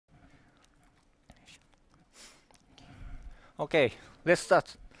Okay, let's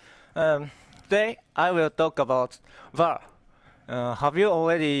start. Today I will talk about var. Have you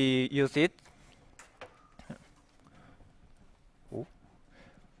already used it? Oh,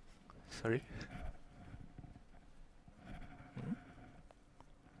 sorry.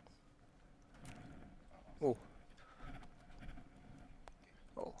 Oh.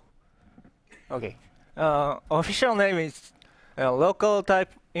 Oh. Okay. Official name is local type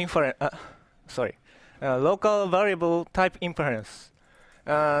inference. Sorry, local variable type inference,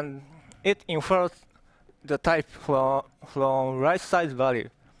 and it infers the type from right side value.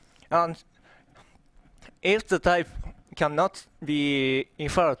 And if the type cannot be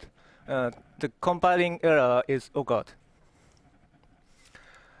inferred, the compiling error is occurred.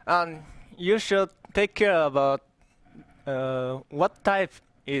 And you should take care about what type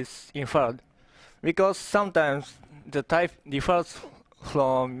is inferred, because sometimes the type differs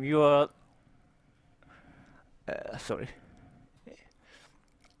from your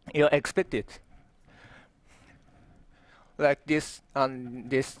your expected, like this and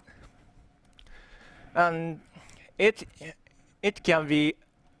this, and it can be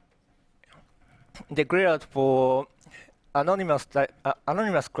declared for anonymous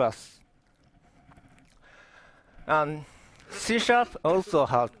class. And C# also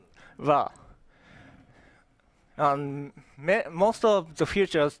has var, and most of the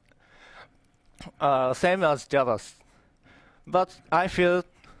features are same as Java's, but I feel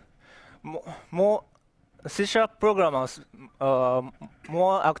more C# programmers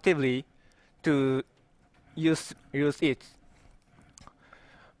more actively to use it.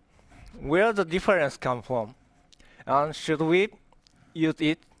 Where the difference come from, and should we use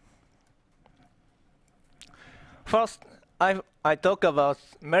it? First, I talk about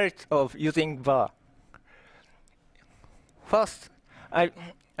merit of using var. First,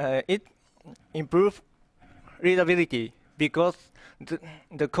 it improves readability because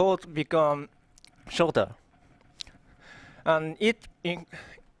the code become shorter, and it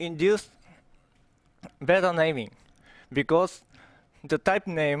induces better naming because the type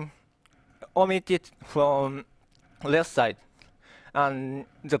name omitted from left side, and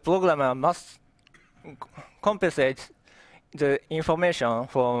the programmer must compensate the information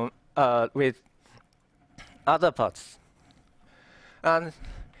from with other parts. And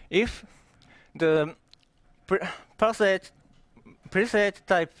if the preset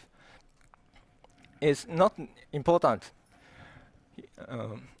type is not important,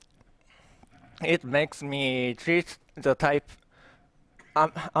 it makes me treat the type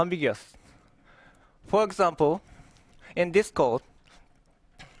ambiguous. For example, in this code,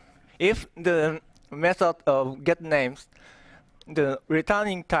 if the method of getNames, the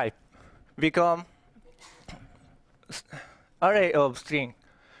returning type become array of string,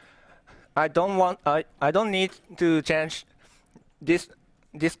 I don't need to change this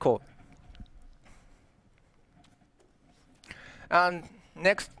code. And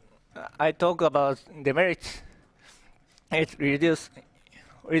next, I talk about demerits. It reduces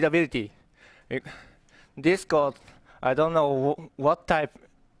readability. This code, I don't know what type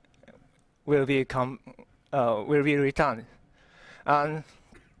will be returned, and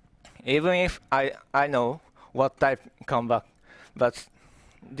even if I know what type come back, but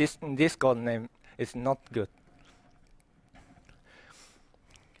this code name is not good.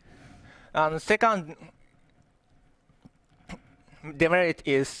 And second demerit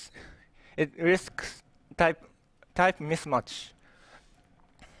is it risks type mismatch.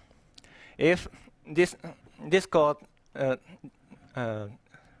 If this code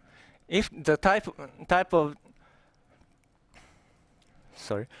if the type of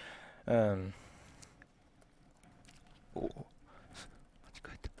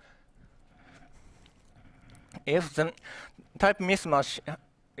if the type mismatch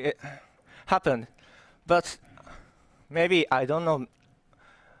happened, but maybe I don't know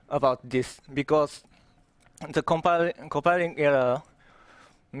about this because the compiling error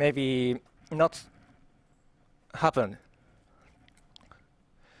maybe not happened.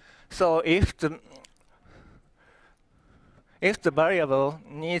 So if the variable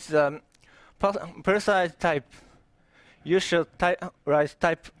needs a precise type, you should write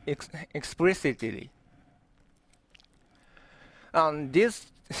type explicitly. And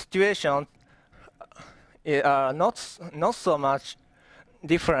this situation are not so much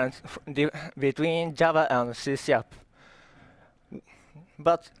different between Java and C#.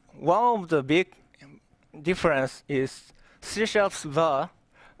 But one of the big difference is C#'s var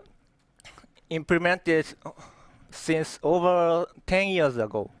implemented since over 10 years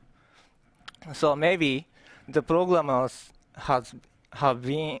ago. So maybe the programmers have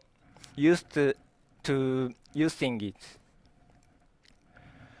been used to using it.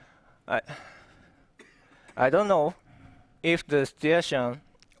 I I don't know if the situation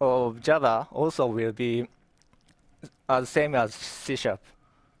of Java also will be as same as C#.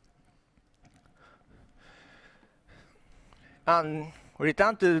 And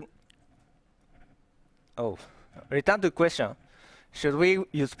return to question. Should we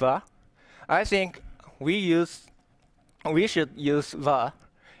use var? I think we should use var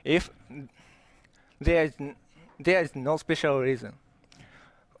if there is there is no special reason.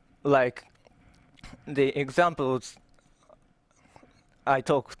 Like the examples I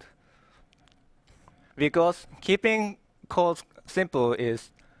talked. Because keeping code simple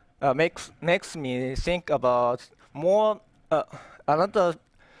is makes me think about more another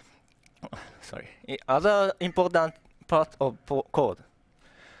other important part of code.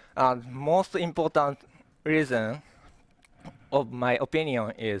 And most important reason of my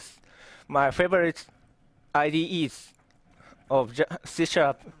opinion is my favorite IDEs of C#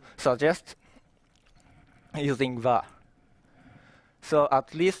 suggest using var. So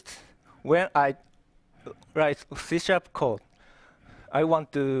at least when I write C# code, I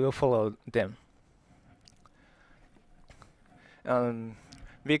want to follow them.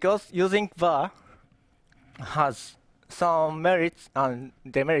 Because using var has some merits and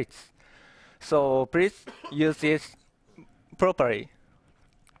demerits, so please use it properly.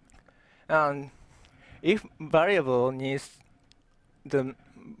 And if variable needs the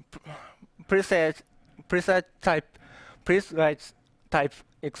preset type, please write type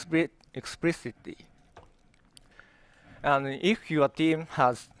explicitly. And if your team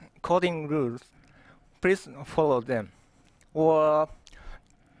has coding rules, please follow them or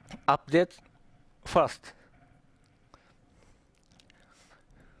update first.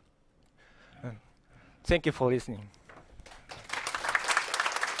 Thank you for listening.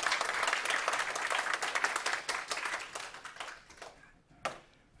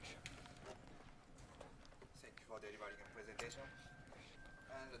 Thank you for delivering a presentation.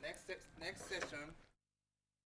 And the next session